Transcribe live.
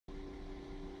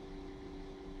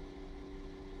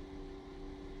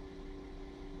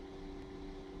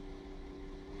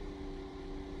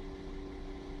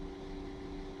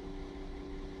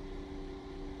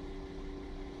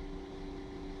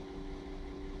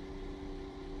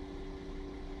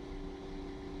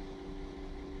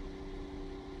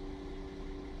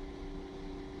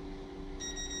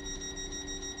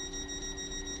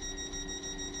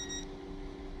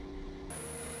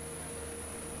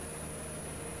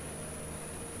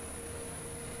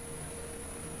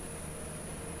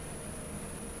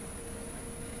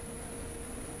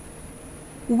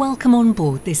Welcome on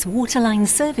board this waterline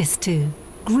service to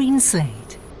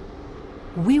Greenslade.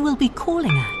 We will be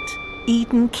calling at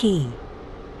Eden Quay,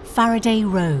 Faraday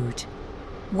Road,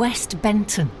 West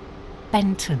Benton,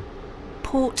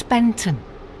 Port Benton,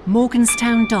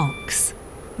 Morganstown Docks,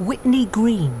 Whitney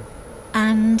Green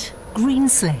and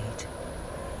Greenslade.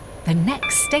 The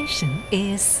next station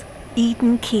is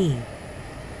Eden Quay.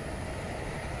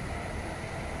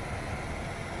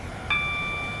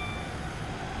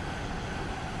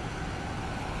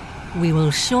 We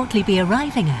will shortly be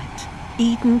arriving at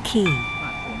Eden Quay.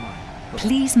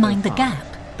 Please mind the gap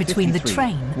between the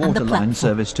train and the platform. Waterline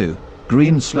service to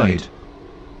Greenslade.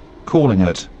 Calling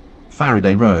at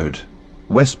Faraday Road,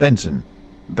 West Benton,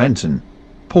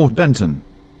 Port Benton,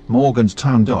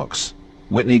 Morganstown Docks,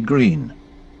 Whitney Green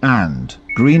and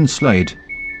Greenslade.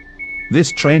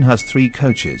 This train has 3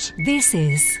 coaches. This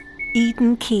is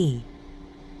Eden Quay.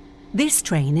 This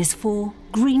train is for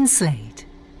Greenslade.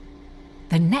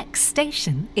 The next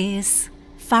station is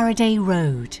Faraday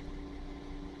Road.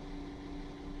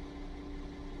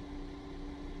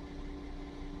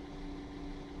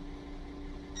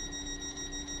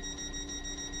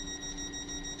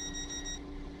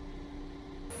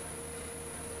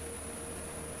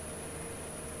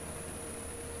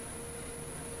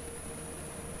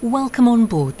 Welcome on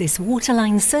board this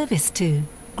waterline service to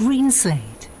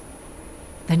Greenslade.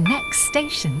 The next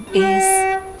station is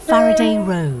Faraday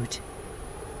Road.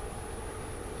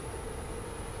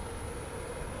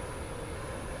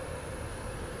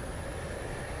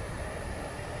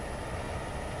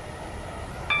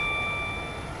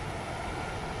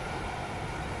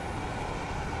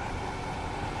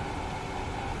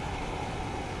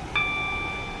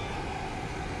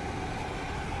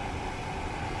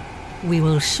 We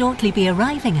will shortly be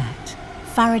arriving at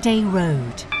Faraday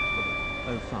Road.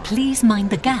 Please mind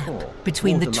the gap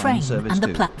between the train and the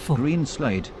platform.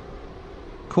 Greenslade.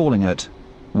 Calling at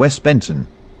West Benton,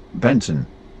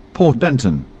 Port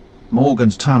Benton,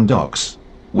 Morganstown Docks,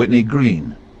 Whitney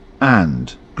Green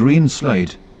and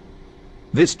Greenslade.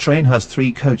 This train has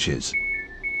 3 coaches.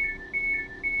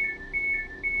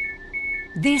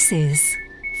 This is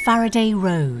Faraday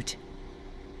Road.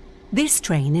 This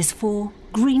train is for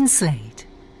Greenslade.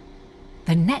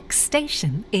 The next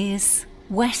station is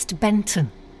West Benton.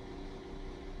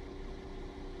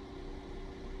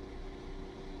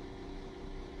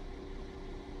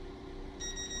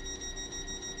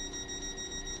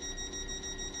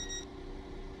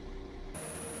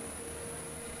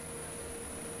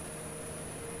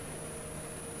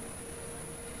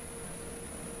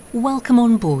 Welcome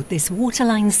on board this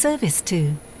waterline service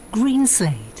to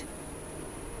Greenslade.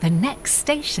 The next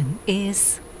station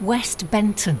is West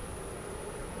Benton.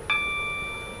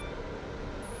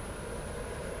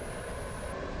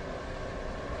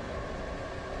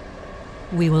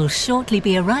 We will shortly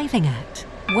be arriving at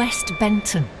West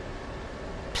Benton.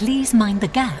 Please mind the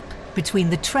gap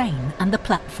between the train and the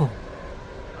platform.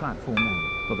 Platform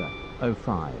 1 for the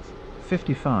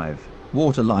 0555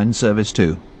 waterline service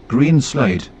to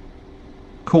Greenslade.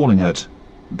 Calling at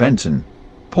Benton,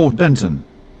 Port Benton,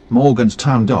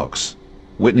 Morganstown Docks,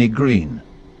 Whitney Green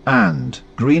and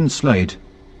Greenslade.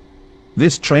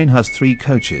 This train has 3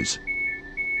 coaches.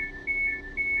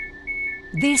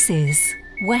 This is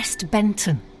West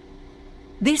Benton.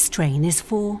 This train is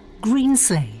for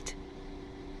Greenslade.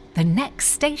 The next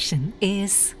station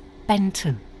is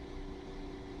Benton.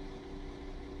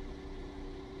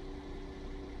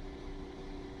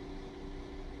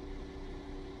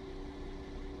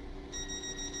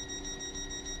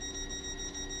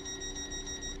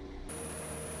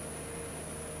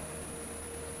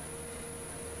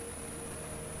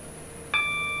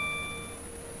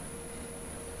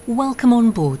 Welcome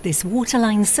on board this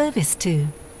waterline service to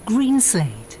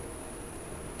Greenslade.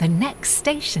 The next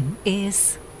station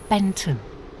is Benton.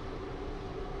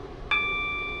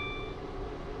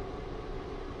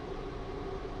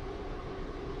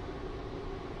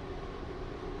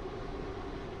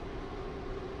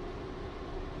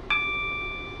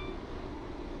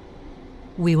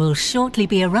 We will shortly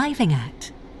be arriving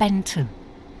at Benton.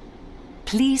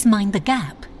 Please mind the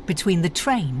gap between the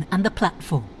train and the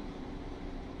platform.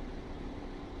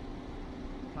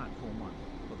 Platform 1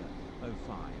 for the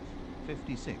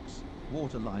 0556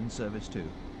 waterline service to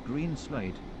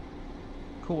Greenslade.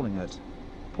 Calling at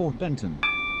Port Benton,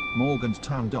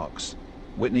 Morganstown Docks,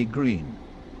 Whitney Green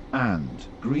and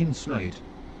Greenslade.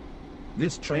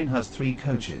 This train has 3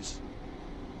 coaches.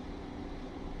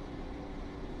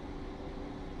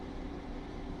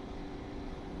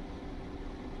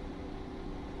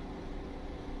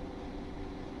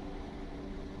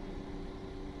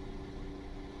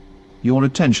 Your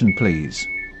attention please.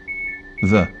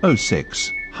 The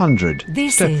 0600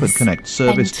 This Stepford is Connect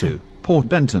service Benton. to Port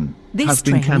Benton This has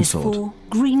been train is cancelled. for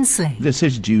Greenslade. This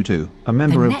is due to a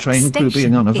member The of next train crew being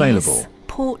station unavailable. is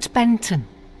Port Benton.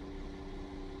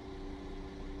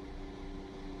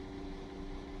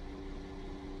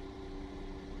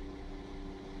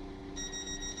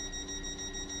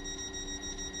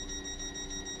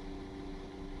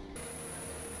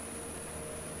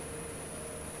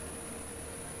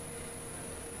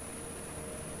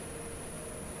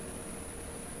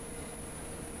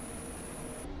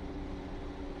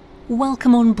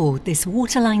 Welcome on board this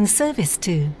waterline service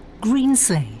to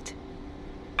Greenslade.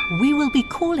 We will be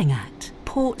calling at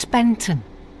Port Benton,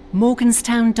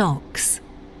 Morganstown Docks,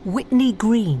 Whitney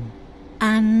Green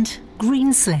and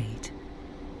Greenslade.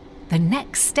 The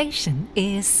next station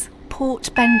is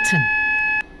Port Benton.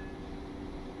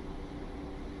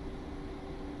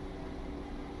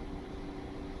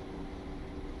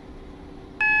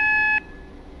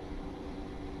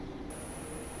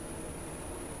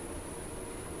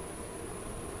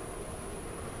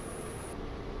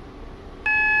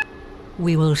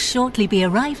 We will shortly be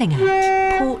arriving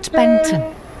at Port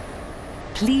Benton.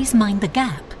 Please mind the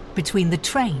gap between the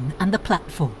train and the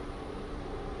platform.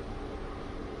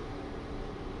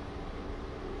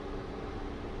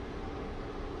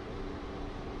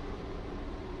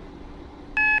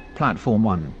 Platform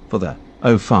 1 for the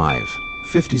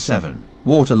 0557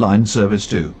 Waterline service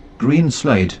to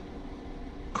Greenslade.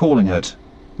 Calling at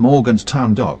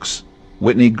Morganstown Docks,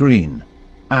 Whitney Green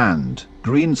and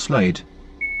Greenslade.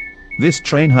 This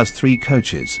train has 3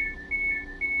 coaches.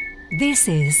 This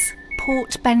is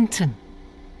Port Benton.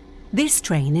 This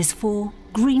train is for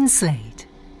Greenslade.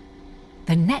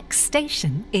 The next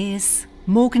station is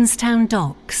Morganstown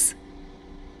Docks.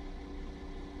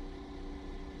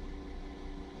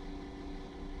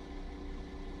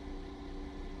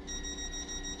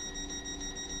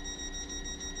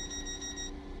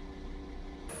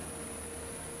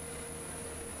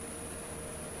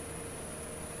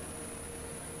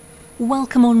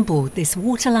 Welcome on board this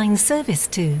waterline service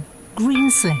to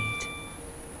Greenslade.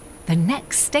 The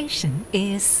next station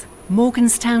is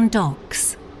Morganstown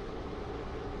Docks.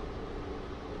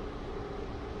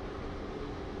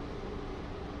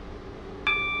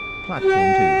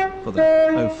 Platform 2 for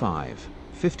the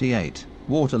 0558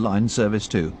 Waterline service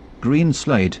to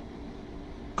Greenslade.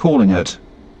 Calling at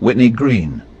Whitney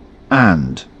Green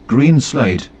and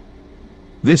Greenslade.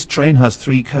 This train has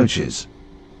 3 coaches.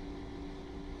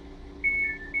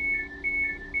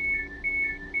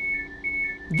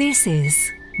 This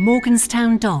is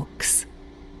Morganstown Docks.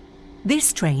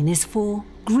 This train is for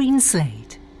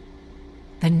Greenslade.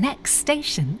 The next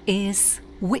station is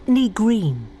Whitney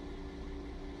Green.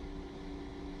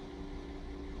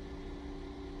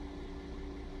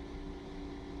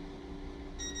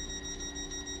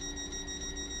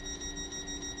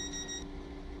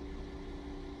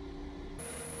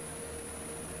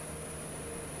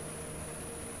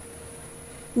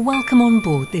 Welcome on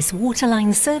board this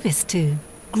waterline service to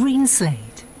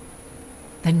Greenslade.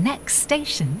 The next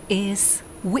station is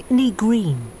Whitney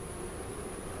Green.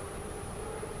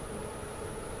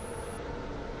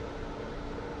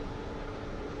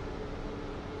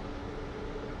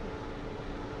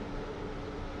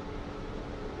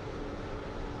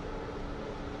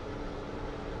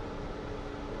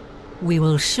 We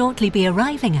will shortly be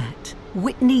arriving at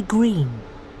Whitney Green.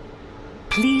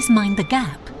 Please mind the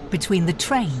gap between the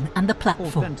train and the Port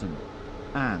platform. Benton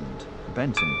and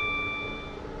Benton.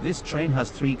 This train has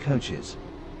 3 coaches.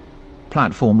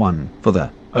 Platform 1 for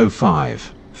the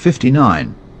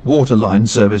 0559 Waterline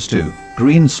service to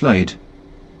Greenslade.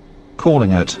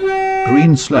 Calling at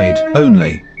Greenslade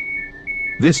only.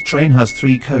 This train has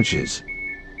 3 coaches.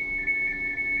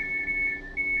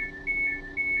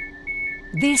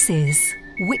 This is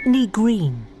Whitney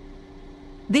Green.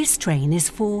 This train is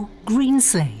for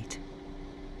Greenslade.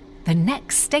 The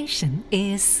next station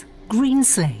is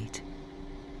Greenslade.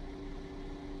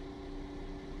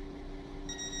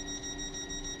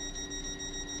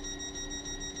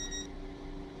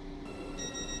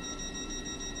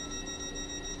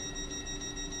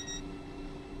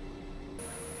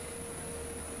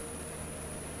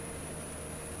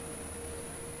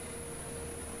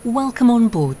 Welcome on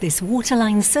board this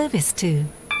waterline service to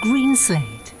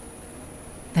Greenslade.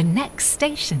 The next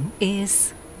station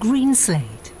is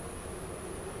Greenslade.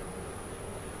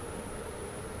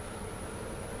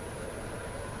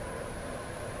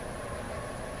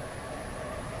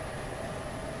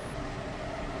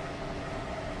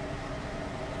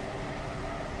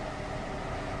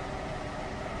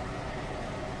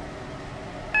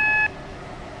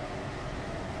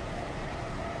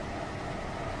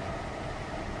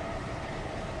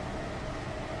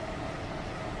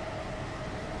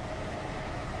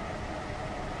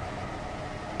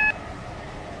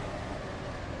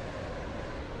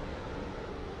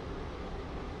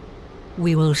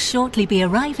 We will shortly be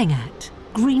arriving at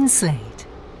Greenslade.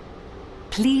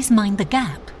 Please mind the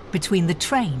gap between the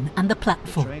train and the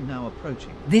platform. Train now approaching.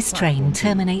 This train Platform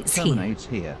terminates here.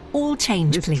 here. All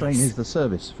change, This please. train is the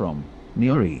service from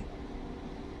Newry.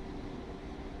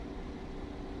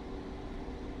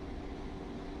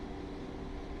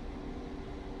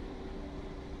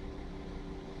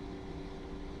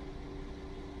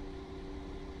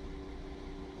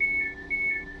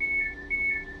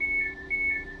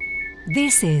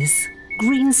 This is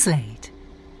Greenslade.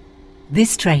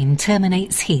 This train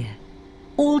terminates here.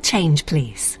 All change,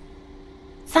 please.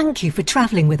 Thank you for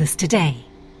travelling with us today.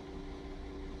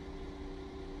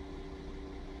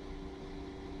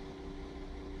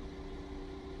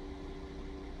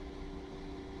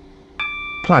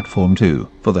 Platform 2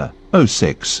 for the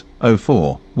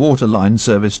 0604 waterline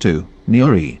service to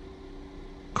Newry.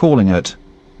 Calling at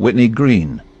Whitney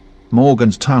Green,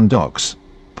 Morganstown Docks,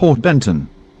 Port Benton,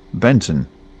 Benton,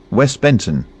 West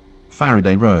Benton,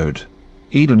 Faraday Road,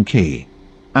 Eden Quay,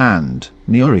 and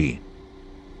Newry.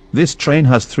 This train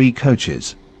has 3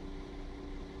 coaches.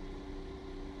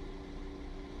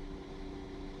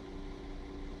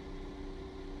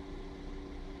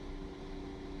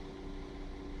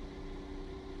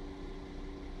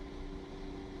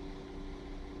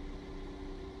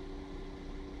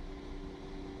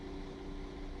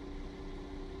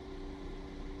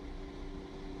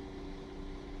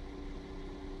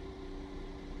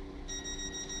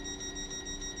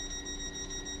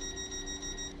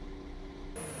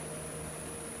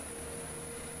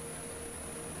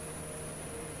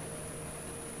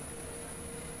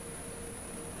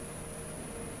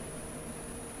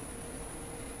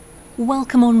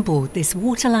 Welcome on board this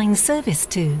waterline service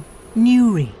to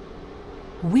Newry.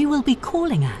 We will be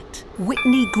calling at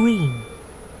Whitney Green,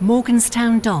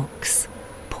 Morganstown Docks,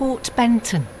 Port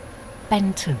Benton,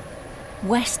 Benton,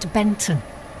 West Benton,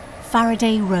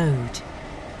 Faraday Road,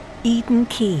 Eden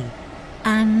Quay,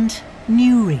 and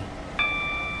Newry.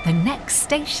 The next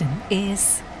station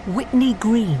is Whitney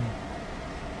Green.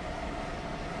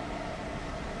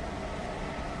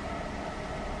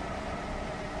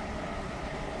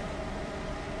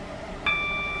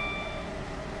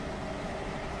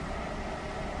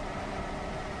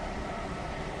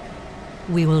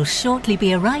 We will shortly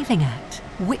be arriving at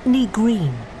Whitney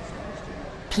Green.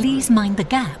 Please mind the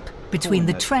gap between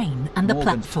the train and the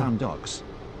platform. Morganstown Docks,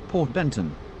 Port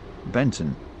Benton,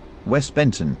 Benton, West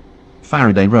Benton,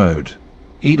 Faraday Road,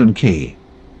 Eden Quay,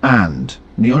 and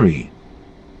Newry.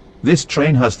 This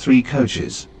train has 3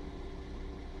 coaches.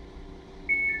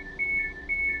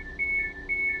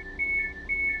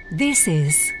 This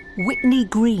is Whitney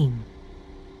Green.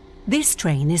 This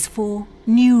train is for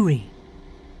Newry.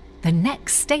 The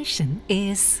next station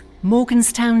is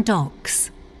Morganstown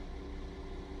Docks.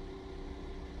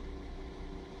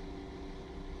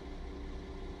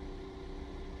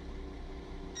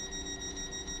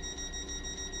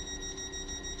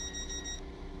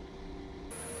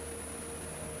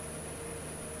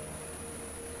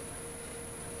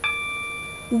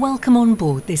 Welcome on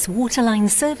board this waterline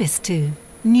service to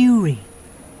Newry.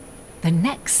 The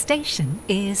next station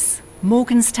is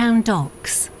Morganstown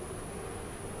Docks.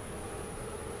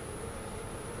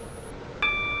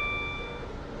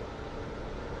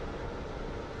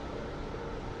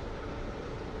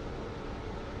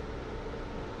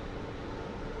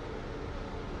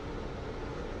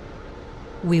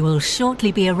 We will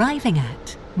shortly be arriving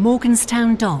at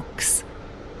Morganstown Docks.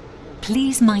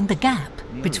 Please mind the gap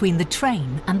between the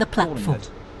train and the platform.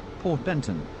 Port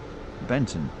Benton,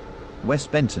 Benton,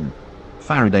 West Benton,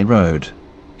 Faraday Road,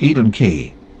 Eden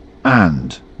Quay,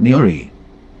 and Newry.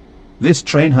 This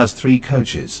train has 3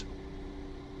 coaches.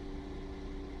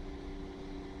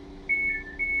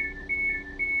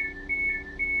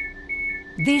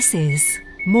 This is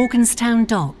Morganstown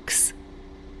Docks.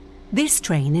 This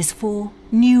train is for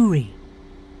Newry.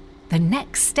 The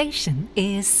next station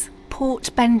is Port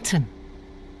Benton.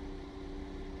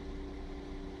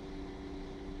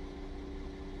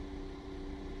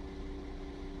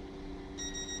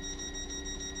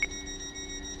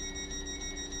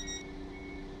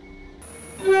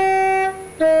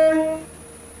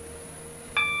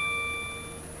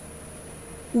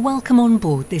 Welcome on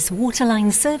board this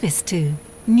waterline service to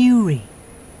Newry.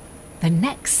 The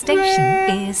next station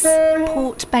is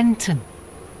Port Benton.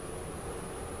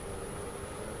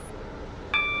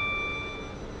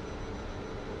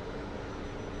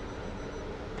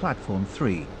 Platform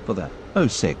 3 for the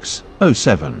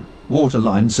 0607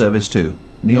 waterline service to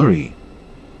Newry.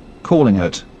 Calling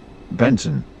at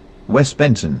Benton, West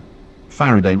Benton,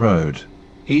 Faraday Road,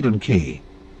 Eden Quay,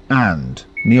 and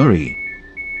Newry.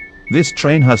 This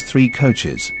train has 3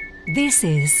 coaches. This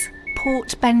is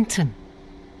Port Benton.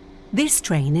 This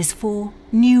train is for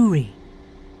Newry.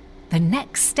 The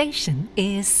next station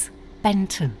is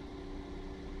Benton.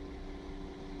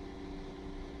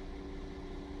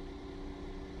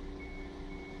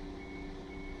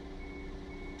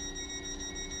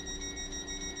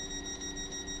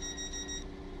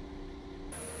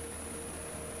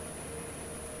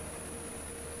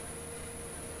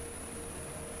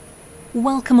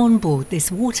 Welcome on board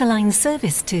this waterline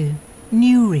service to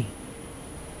Newry.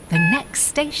 The next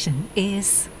station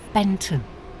is Benton.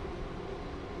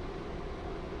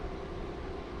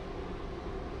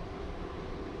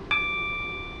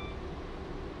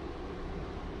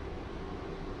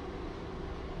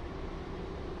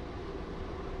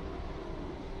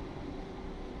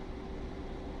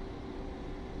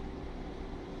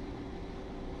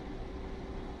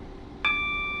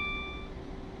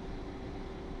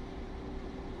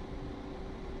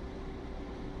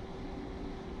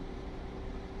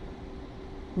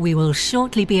 We will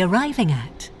shortly be arriving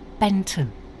at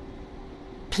Benton.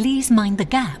 Please mind the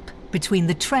gap between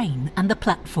the train and the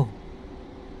platform.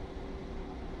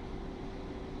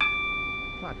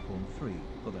 Platform 3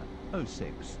 for the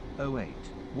 0608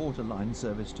 waterline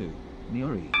service to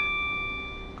Newry.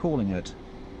 Calling at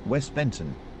West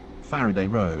Benton, Faraday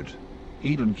Road,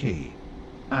 Eden Quay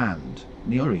and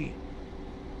Newry.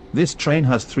 This train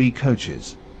has 3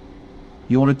 coaches.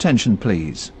 Your attention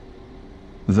please.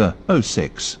 The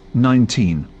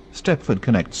 0619 Stepford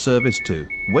Connect service to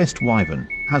West Wyvern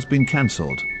has been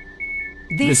cancelled.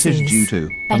 This is due to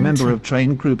a member of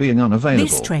train crew being unavailable.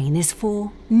 This train is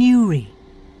for Newry.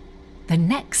 The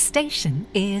next station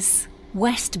is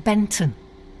West Benton.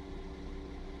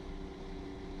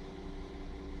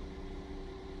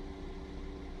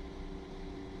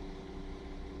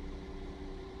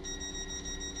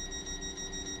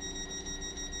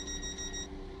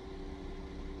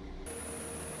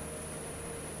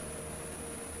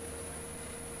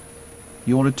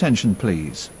 Your attention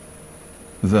please.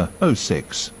 The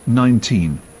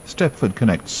 0619 Stepford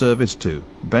Connect service to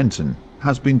Benton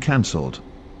has been cancelled.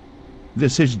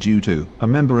 This is due to a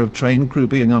member of train crew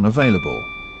being unavailable.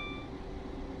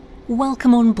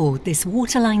 Welcome on board this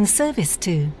waterline service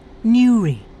to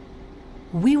Newry.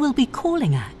 We will be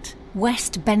calling at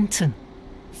West Benton,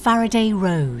 Faraday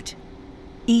Road,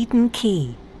 Eden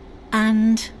Quay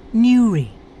and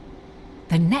Newry.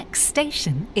 The next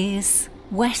station is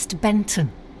West Benton.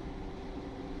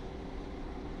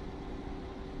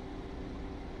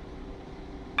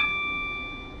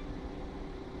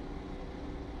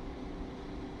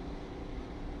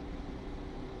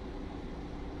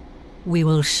 We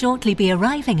will shortly be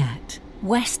arriving at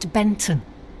West Benton.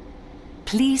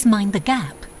 Please mind the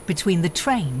gap between the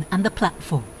train and the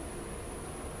platform.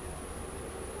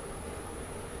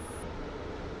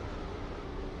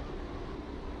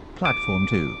 Platform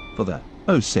 2 for the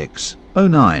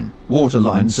 0609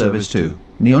 waterline service to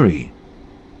Newry.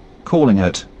 Calling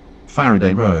at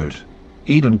Faraday Road,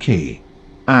 Eden Quay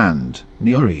and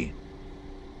Newry.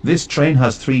 This train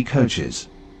has 3 coaches.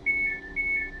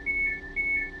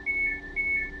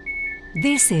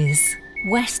 This is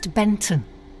West Benton.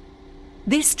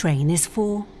 This train is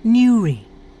for Newry.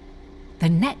 The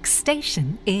next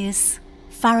station is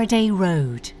Faraday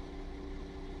Road.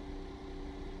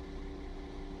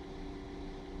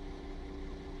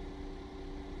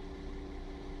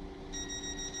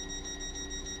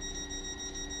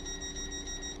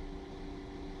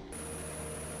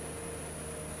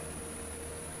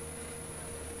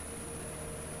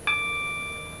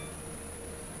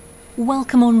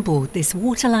 Welcome on board this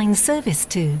waterline service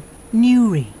to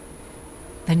Newry.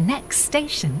 The next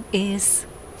station is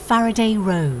Faraday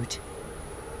Road.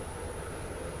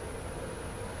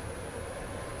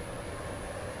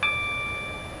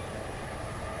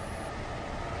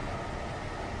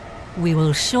 We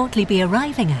will shortly be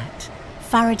arriving at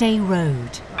Faraday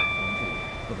Road.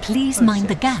 Please mind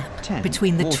the gap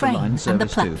between the train and the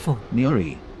platform.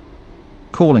 Newry.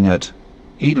 Calling at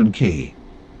Eden Quay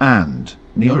and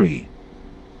Newry.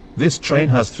 This train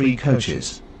has 3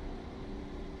 coaches.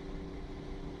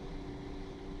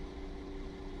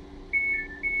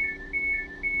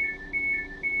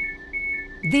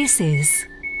 This is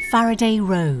Faraday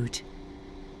Road.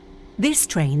 This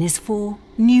train is for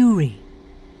Newry.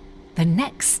 The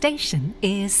next station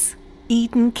is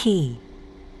Eden Quay.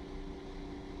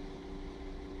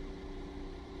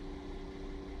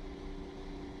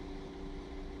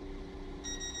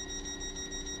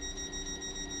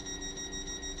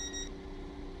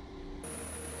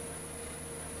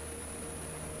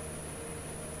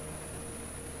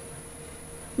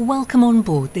 Welcome on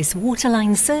board this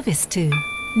waterline service to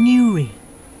Newry.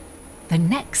 The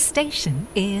next station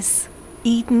is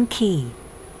Eden Quay.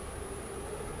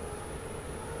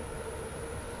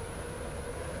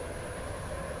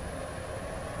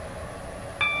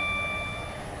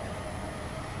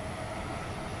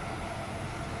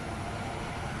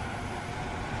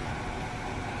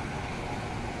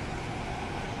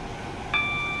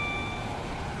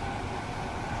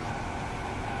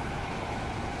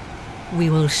 We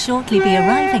will shortly be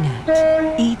arriving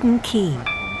at Eden Quay.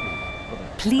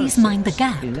 Please mind the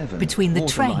gap between the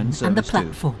train and the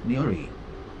platform. Newry.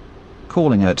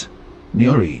 Calling at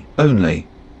Newry only.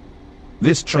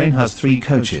 This train has 3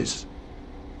 coaches.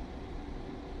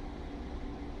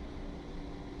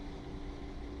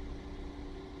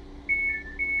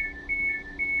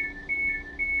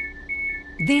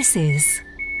 This is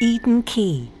Eden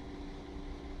Quay.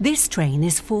 This train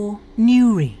is for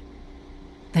Newry.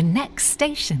 The next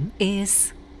station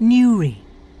is Newry.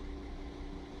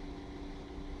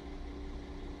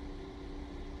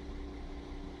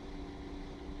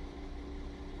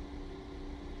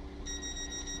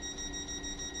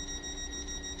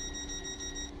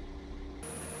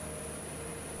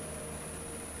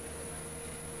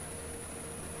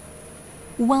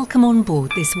 Welcome on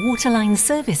board this waterline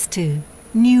service to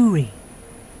Newry.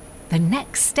 The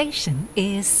next station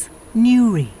is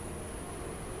Newry.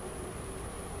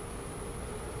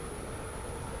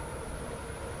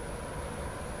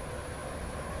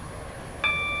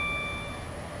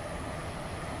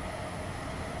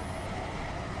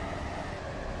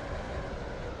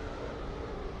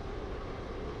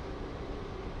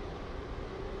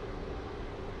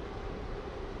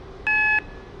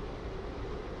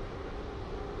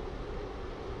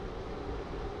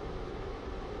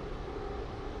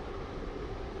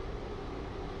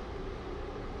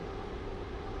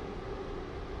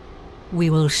 We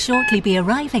will shortly be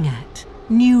arriving at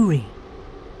Newry.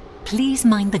 Please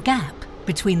mind the gap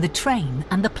between the train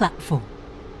and the platform.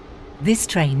 This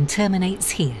train terminates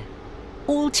here.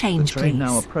 All change, The train please.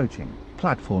 now approaching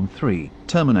platform 3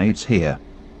 terminates here.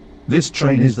 This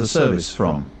train is the service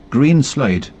from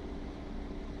Greenslade.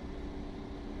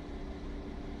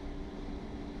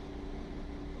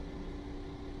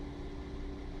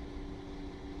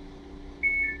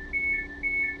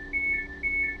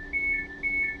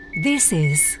 This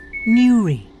is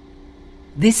Newry.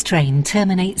 This train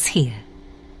terminates here.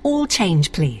 All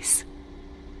change, please.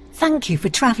 Thank you for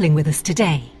travelling with us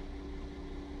today.